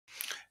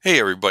Hey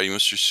everybody,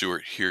 Mr.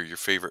 Stewart here, your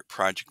favorite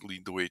Project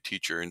Lead the Way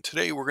teacher. And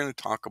today we're going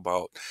to talk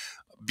about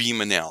beam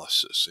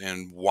analysis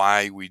and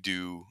why we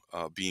do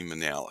beam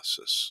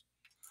analysis.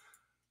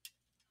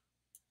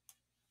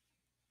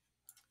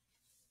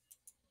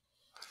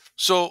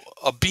 So,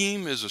 a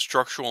beam is a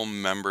structural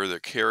member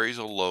that carries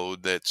a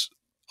load that's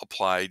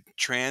applied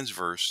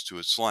transverse to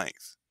its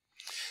length.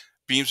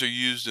 Beams are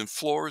used in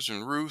floors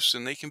and roofs,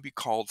 and they can be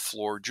called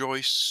floor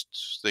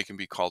joists, they can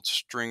be called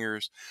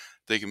stringers,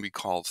 they can be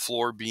called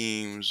floor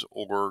beams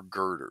or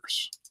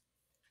girders.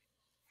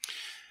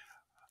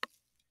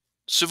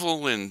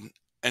 Civil and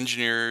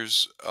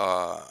engineers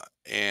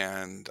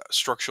and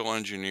structural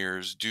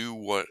engineers do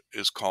what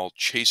is called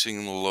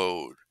chasing the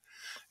load.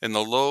 And the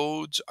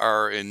loads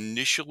are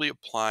initially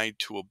applied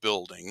to a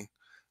building,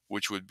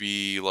 which would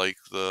be like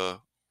the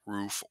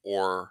roof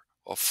or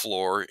a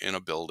floor in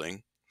a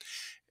building.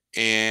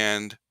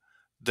 And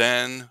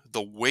then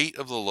the weight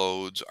of the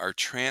loads are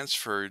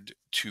transferred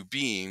to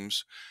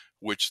beams,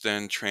 which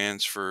then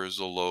transfers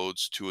the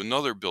loads to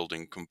another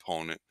building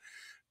component,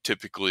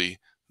 typically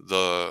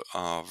the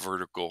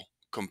vertical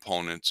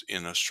components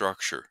in a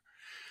structure.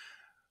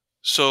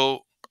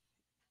 So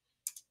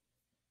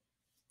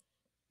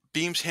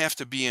beams have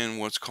to be in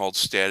what's called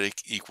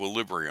static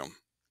equilibrium.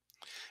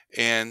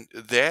 And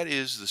that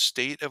is the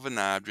state of an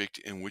object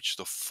in which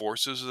the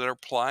forces that are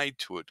applied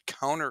to it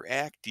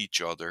counteract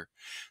each other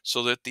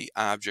so that the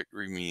object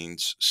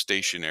remains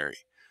stationary.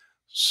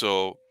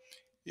 So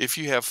if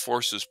you have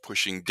forces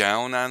pushing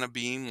down on a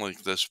beam,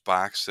 like this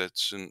box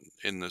that's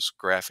in this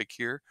graphic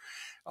here,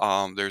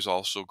 there's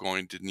also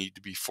going to need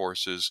to be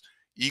forces,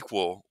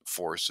 equal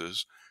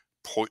forces,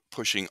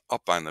 pushing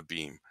up on the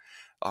beam.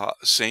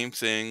 Same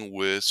thing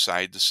with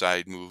side to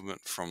side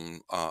movement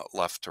from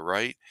left to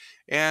right,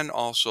 and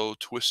also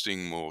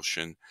twisting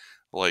motion,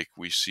 like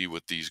we see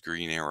with these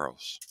green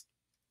arrows.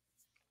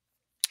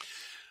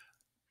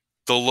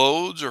 The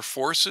loads or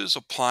forces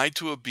applied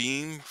to a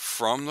beam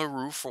from the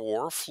roof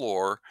or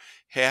floor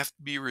have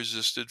to be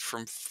resisted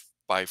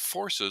by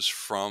forces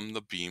from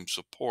the beam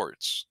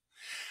supports.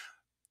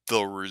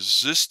 The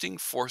resisting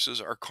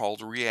forces are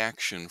called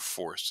reaction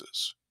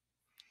forces.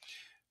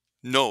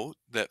 Note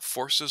that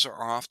forces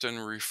are often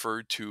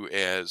referred to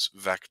as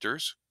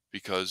vectors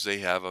because they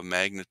have a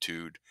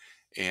magnitude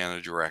and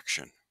a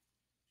direction.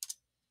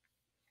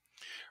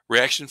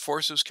 Reaction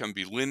forces can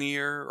be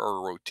linear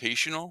or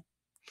rotational.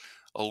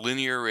 A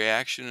linear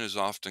reaction is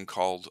often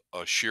called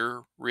a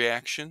shear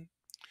reaction,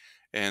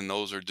 and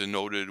those are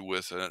denoted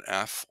with an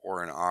F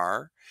or an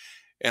R.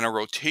 And a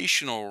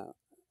rotational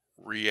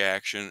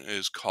reaction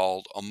is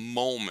called a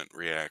moment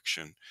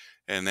reaction,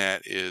 and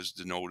that is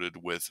denoted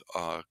with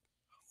a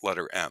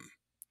letter M.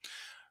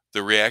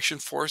 The reaction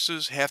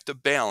forces have to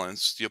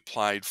balance the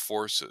applied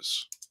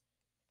forces.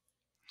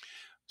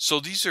 So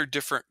these are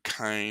different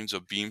kinds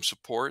of beam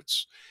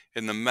supports,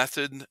 and the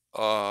method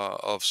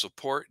of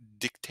support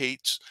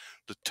dictates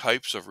the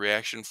types of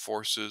reaction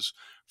forces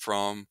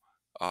from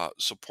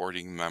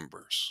supporting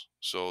members.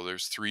 So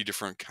there's three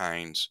different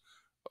kinds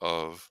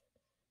of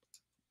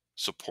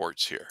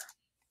supports here.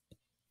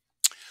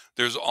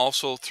 There's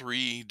also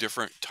three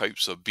different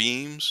types of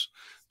beams.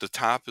 The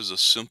top is a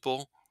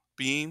simple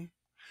beam.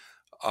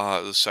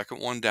 The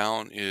second one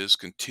down is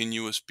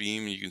continuous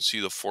beam. You can see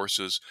the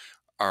forces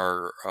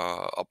are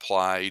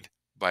applied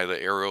by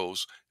the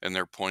arrows and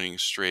they're pointing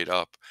straight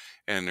up,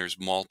 and there's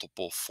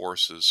multiple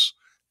forces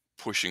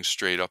pushing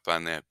straight up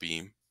on that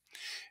beam.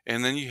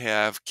 And then you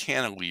have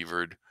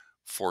cantilevered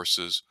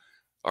forces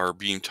or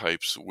beam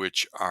types,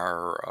 which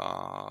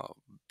are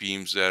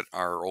beams that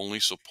are only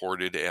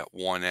supported at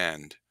one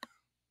end.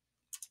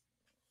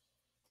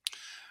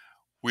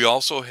 We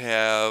also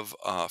have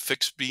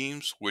fixed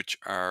beams, which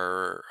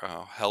are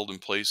held in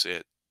place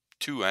at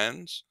two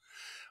ends.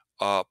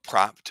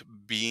 Propped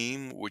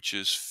beam, which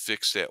is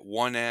fixed at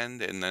one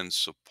end and then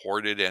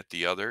supported at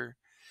the other.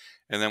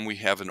 And then we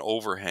have an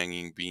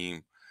overhanging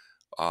beam,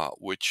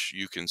 which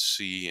you can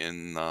see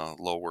in the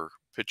lower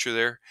picture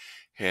there,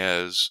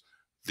 has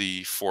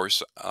the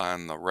force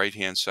on the right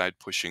hand side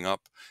pushing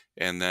up,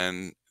 and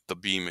then the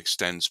beam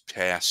extends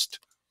past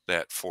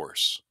that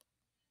force.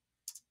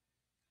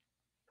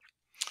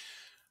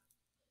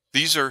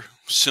 These are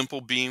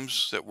simple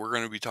beams that we're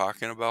going to be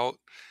talking about.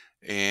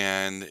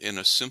 And in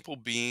a simple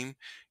beam,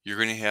 you're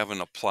going to have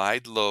an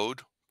applied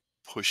load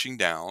pushing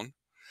down.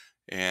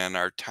 And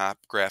our top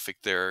graphic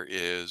there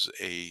is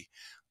a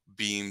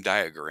beam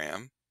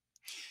diagram.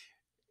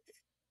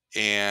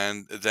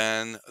 And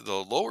then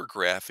the lower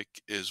graphic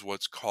is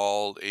what's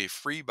called a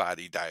free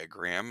body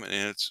diagram.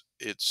 And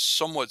it's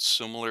somewhat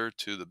similar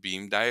to the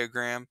beam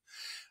diagram.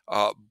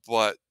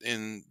 But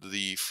in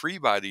the free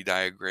body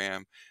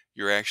diagram,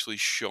 you're actually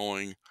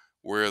showing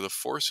where the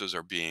forces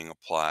are being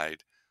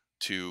applied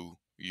to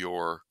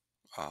your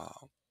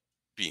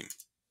beam.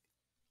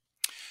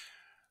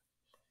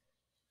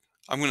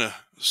 I'm going to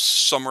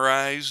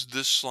summarize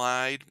this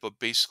slide, but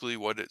basically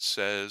what it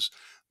says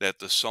that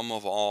the sum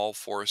of all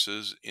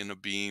forces in a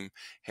beam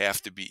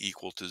have to be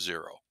equal to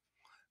zero.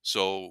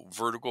 So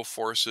vertical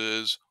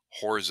forces,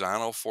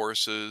 horizontal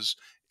forces,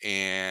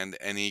 and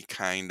any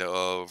kind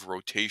of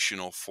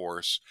rotational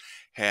force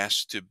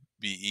has to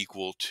be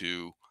equal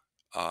to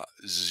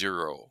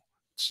 0.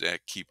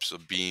 That keeps a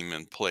beam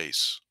in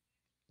place.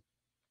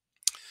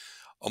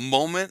 A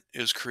moment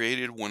is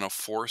created when a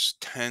force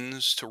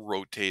tends to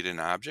rotate an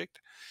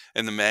object,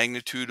 and the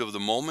magnitude of the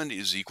moment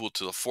is equal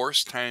to the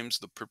force times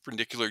the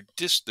perpendicular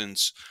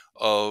distance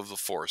of the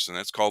force, and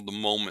that's called the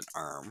moment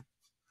arm.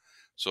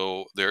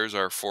 So there's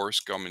our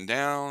force coming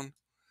down,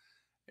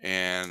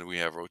 and we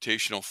have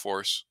rotational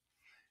force,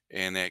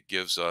 and that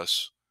gives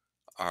us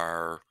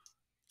our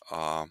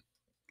uh,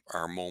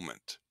 our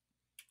moment.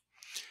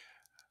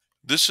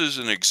 This is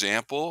an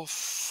example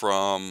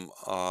from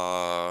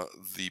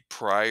the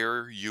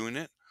prior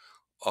unit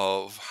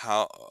of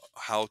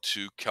how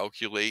to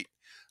calculate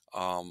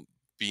um,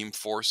 beam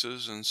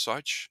forces and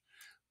such.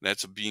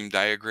 That's a beam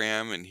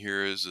diagram, and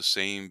here is the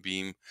same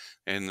beam,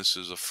 and this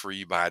is a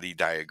free body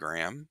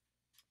diagram.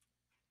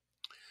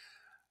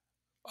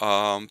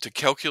 To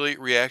calculate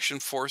reaction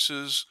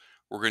forces,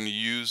 we're going to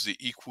use the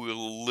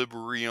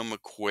equilibrium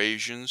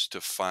equations to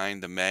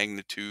find the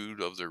magnitude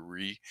of the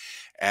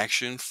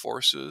reaction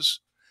forces.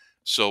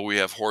 So we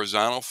have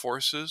horizontal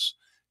forces,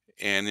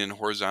 and in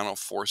horizontal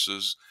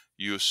forces,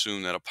 you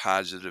assume that a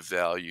positive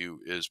value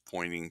is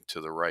pointing to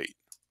the right.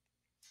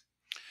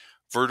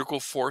 Vertical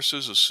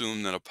forces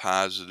assume that a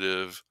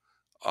positive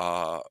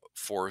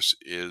force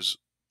is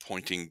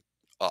pointing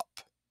up.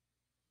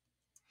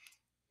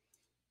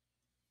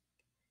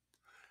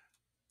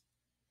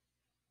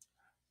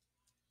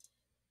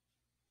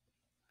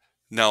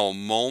 Now, a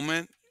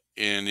moment,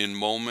 and in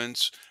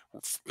moments,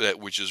 that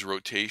which is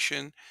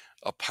rotation,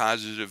 a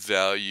positive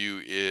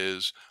value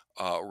is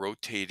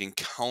rotating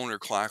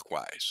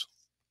counterclockwise.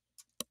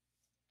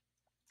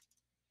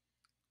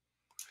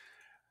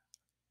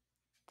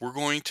 We're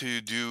going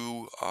to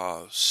do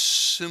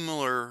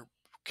similar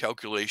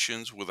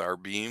calculations with our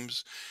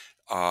beams,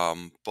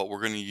 but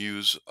we're going to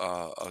use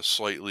a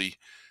slightly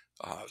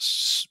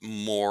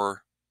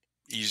more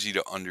easy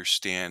to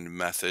understand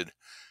method,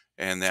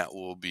 and that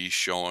will be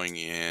showing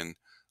in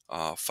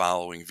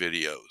following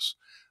videos.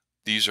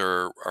 These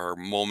are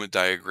moment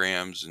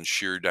diagrams and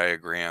shear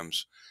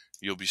diagrams.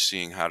 You'll be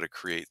seeing how to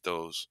create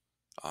those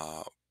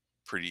uh,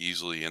 pretty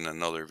easily in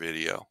another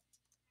video.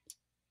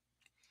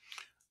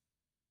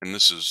 And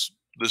this is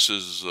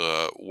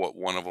what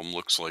one of them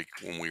looks like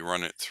when we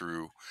run it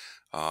through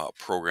a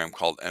program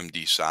called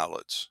MD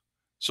Solids.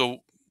 So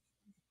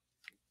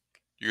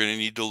you're going to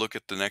need to look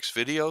at the next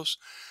videos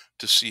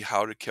to see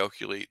how to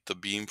calculate the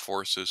beam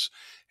forces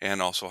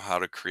and also how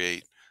to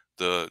create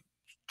the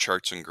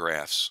charts and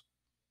graphs.